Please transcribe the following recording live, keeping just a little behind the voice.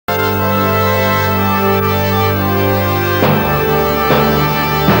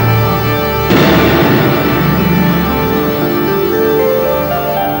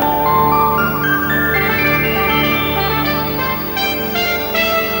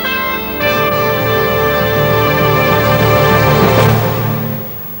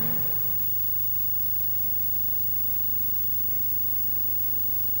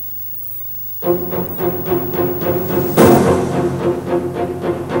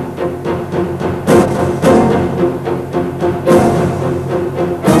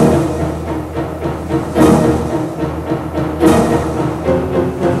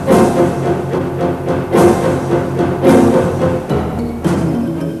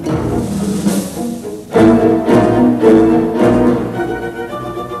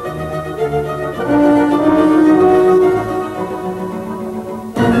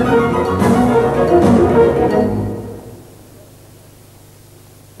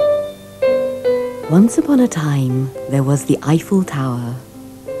Once upon a time, there was the Eiffel Tower.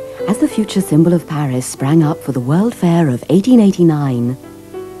 As the future symbol of Paris sprang up for the World Fair of 1889,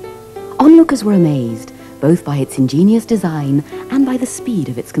 onlookers were amazed, both by its ingenious design and by the speed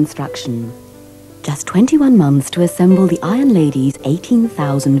of its construction. Just 21 months to assemble the Iron Lady's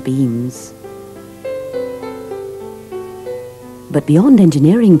 18,000 beams. But beyond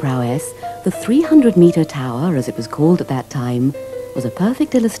engineering prowess, the 300-meter tower, as it was called at that time, was a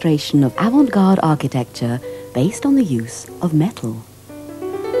perfect illustration of avant-garde architecture based on the use of metal.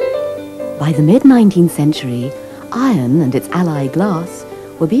 By the mid-19th century, iron and its ally glass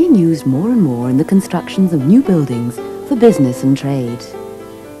were being used more and more in the constructions of new buildings for business and trade.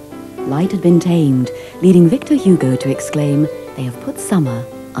 Light had been tamed, leading Victor Hugo to exclaim, "They have put summer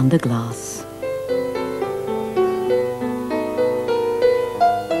under glass."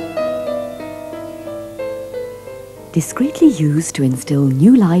 Discreetly used to instill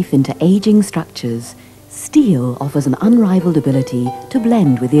new life into aging structures, steel offers an unrivaled ability to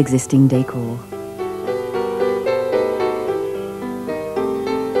blend with the existing decor.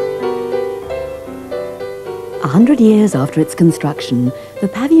 A 100 years after its construction, the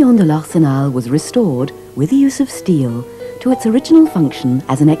Pavillon de l'Arsenal was restored, with the use of steel, to its original function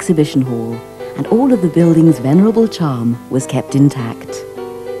as an exhibition hall, and all of the building's venerable charm was kept intact.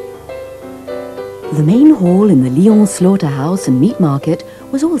 The main hall in the Lyon slaughterhouse and meat market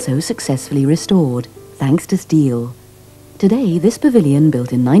was also successfully restored, thanks to steel. Today, this pavilion,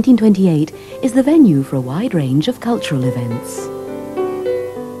 built in 1928, is the venue for a wide range of cultural events.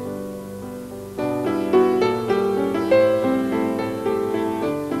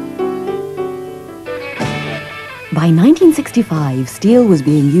 By 1965, steel was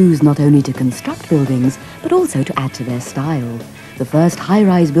being used not only to construct buildings, but also to add to their style. The first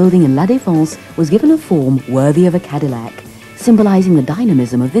high-rise building in La Défense was given a form worthy of a Cadillac, symbolizing the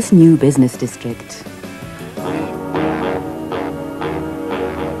dynamism of this new business district.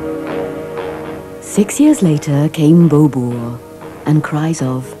 Six years later came Beaubourg, and cries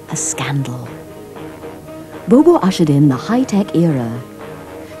of a scandal. Beaubourg ushered in the high-tech era.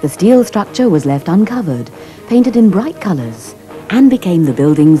 The steel structure was left uncovered, painted in bright colors, and became the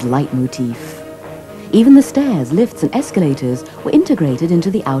building's leitmotif. Even the stairs, lifts and escalators were integrated into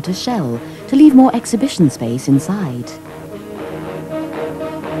the outer shell to leave more exhibition space inside.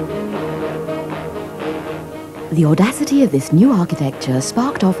 The audacity of this new architecture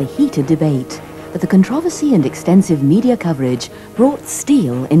sparked off a heated debate, but the controversy and extensive media coverage brought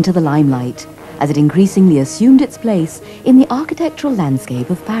steel into the limelight, as it increasingly assumed its place in the architectural landscape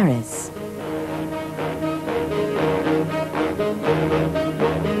of Paris.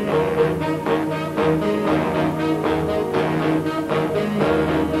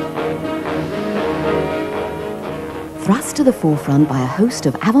 Thrust to the forefront by a host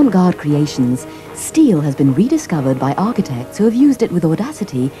of avant-garde creations, steel has been rediscovered by architects who have used it with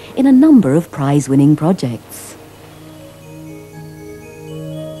audacity in a number of prize-winning projects.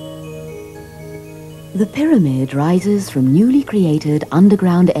 The pyramid rises from newly created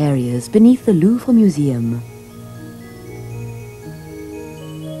underground areas beneath the Louvre Museum.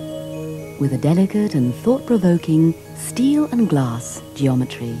 With a delicate and thought-provoking steel and glass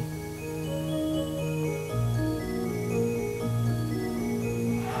geometry.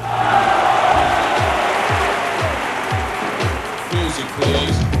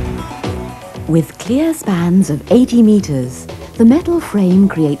 With clear spans of 80 meters, the metal frame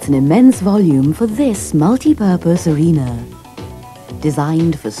creates an immense volume for this multi-purpose arena.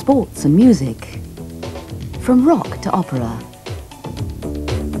 Designed for sports and music, from rock to opera.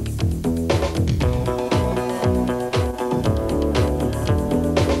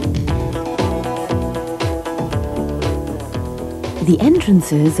 The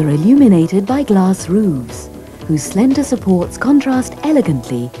entrances are illuminated by glass roofs, whose slender supports contrast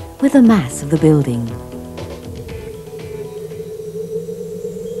elegantly with the mass of the building.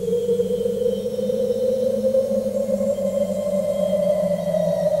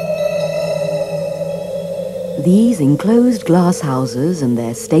 These enclosed glass houses and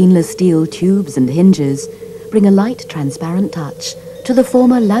their stainless steel tubes and hinges bring a light, transparent touch to the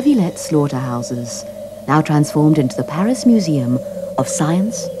former La Villette slaughterhouses, now transformed into the Paris Museum of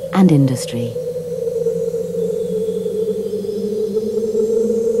Science and Industry.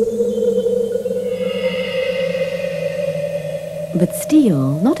 But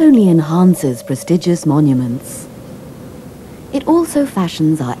steel not only enhances prestigious monuments, it also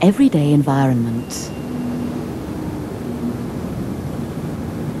fashions our everyday environment.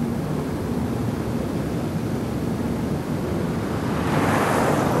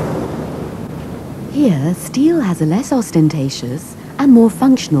 Here, steel has a less ostentatious and more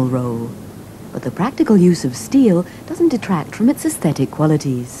functional role, But the practical use of steel doesn't detract from its aesthetic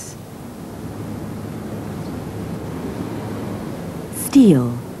qualities.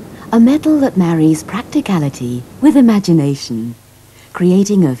 Steel, a metal that marries practicality with imagination,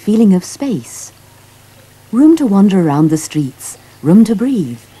 creating a feeling of space. Room to wander around the streets, room to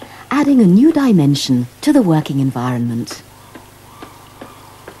breathe, adding a new dimension to the working environment.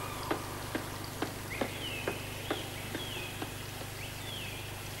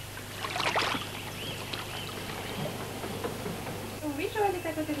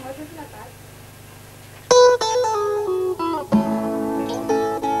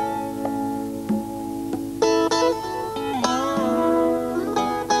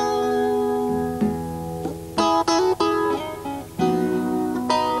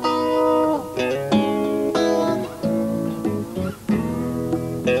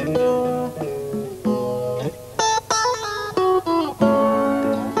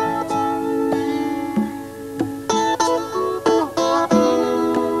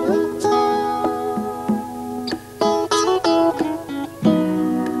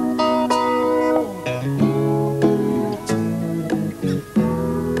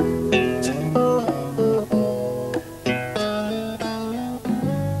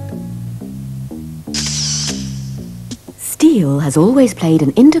 Steel has always played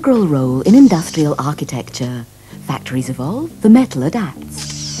an integral role in industrial architecture. Factories evolve, the metal adapts.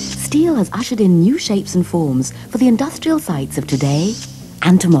 Steel has ushered in new shapes and forms for the industrial sites of today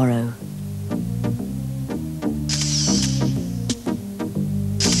and tomorrow.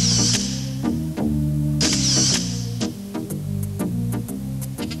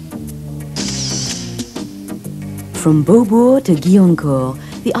 From Beaubourg to Guyancourt,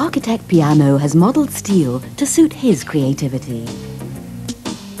 the architect Piano has modelled steel to suit his creativity.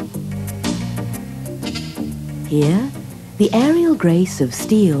 Here, the aerial grace of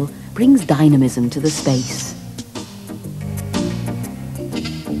steel brings dynamism to the space.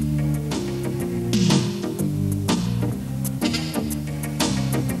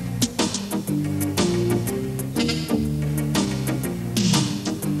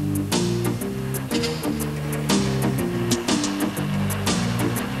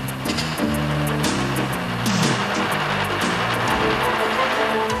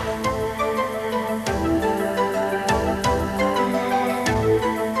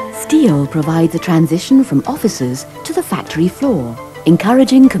 Steel provides a transition from offices to the factory floor,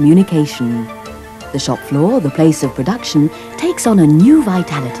 encouraging communication. The shop floor, the place of production, takes on a new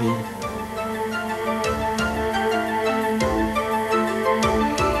vitality.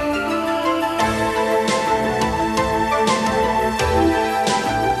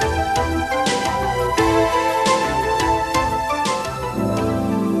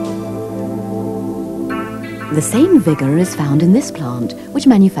 The same vigour is found in this plant, which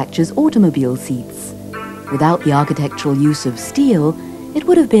manufactures automobile seats. Without the architectural use of steel, it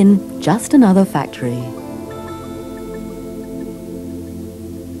would have been just another factory.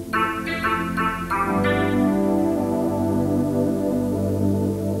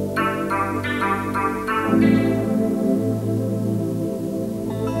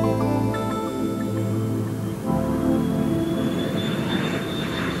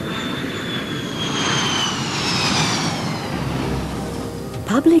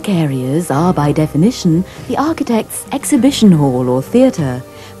 Public areas are, by definition, the architect's exhibition hall or theatre,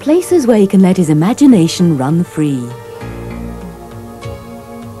 places where he can let his imagination run free.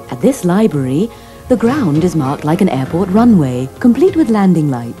 At this library, the ground is marked like an airport runway, complete with landing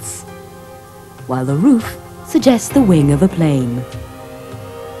lights, while the roof suggests the wing of a plane.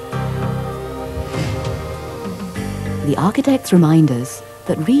 The architects remind us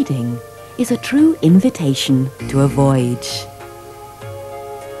that reading is a true invitation to a voyage.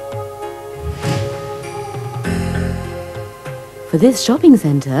 For this shopping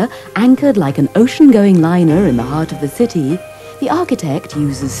centre, anchored like an ocean-going liner in the heart of the city, the architect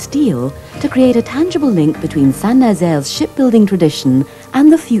uses steel to create a tangible link between Saint-Nazaire's shipbuilding tradition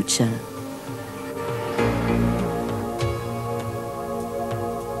and the future.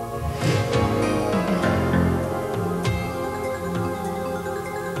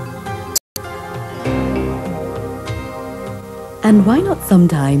 And why not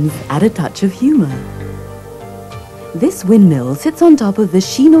sometimes add a touch of humour? This windmill sits on top of the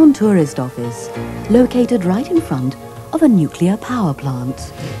Chinon tourist office, located right in front of a nuclear power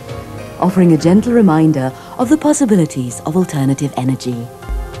plant, offering a gentle reminder of the possibilities of alternative energy.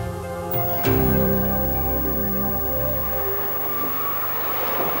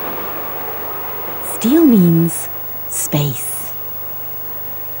 Steel means space.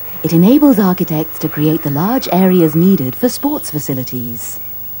 It enables architects to create the large areas needed for sports facilities.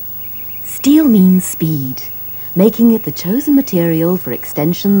 Steel means speed, making it the chosen material for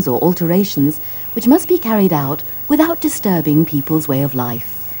extensions or alterations which must be carried out without disturbing people's way of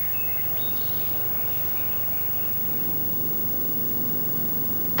life.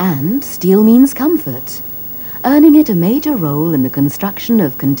 And steel means comfort, earning it a major role in the construction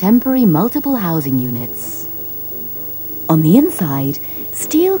of contemporary multiple housing units. On the inside,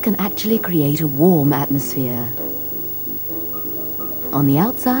 steel can actually create a warm atmosphere. On the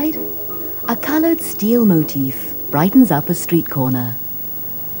outside, a colored steel motif brightens up a street corner.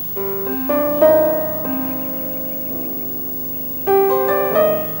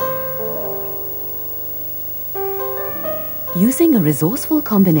 Using a resourceful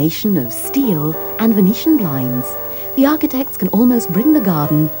combination of steel and Venetian blinds, the architects can almost bring the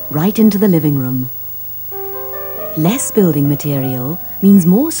garden right into the living room. Less building material means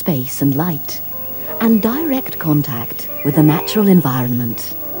more space and light, and direct contact with the natural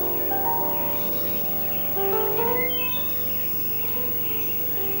environment.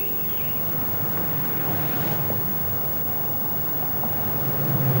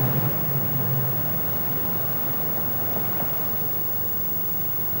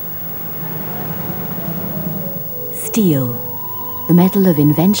 Steel, the metal of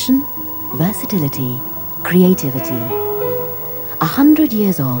invention, versatility, creativity. 100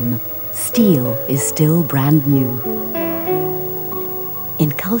 years on, steel is still brand new.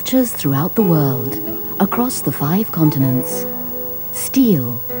 In cultures throughout the world, across the 5 continents,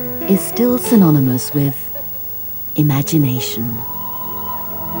 steel is still synonymous with imagination.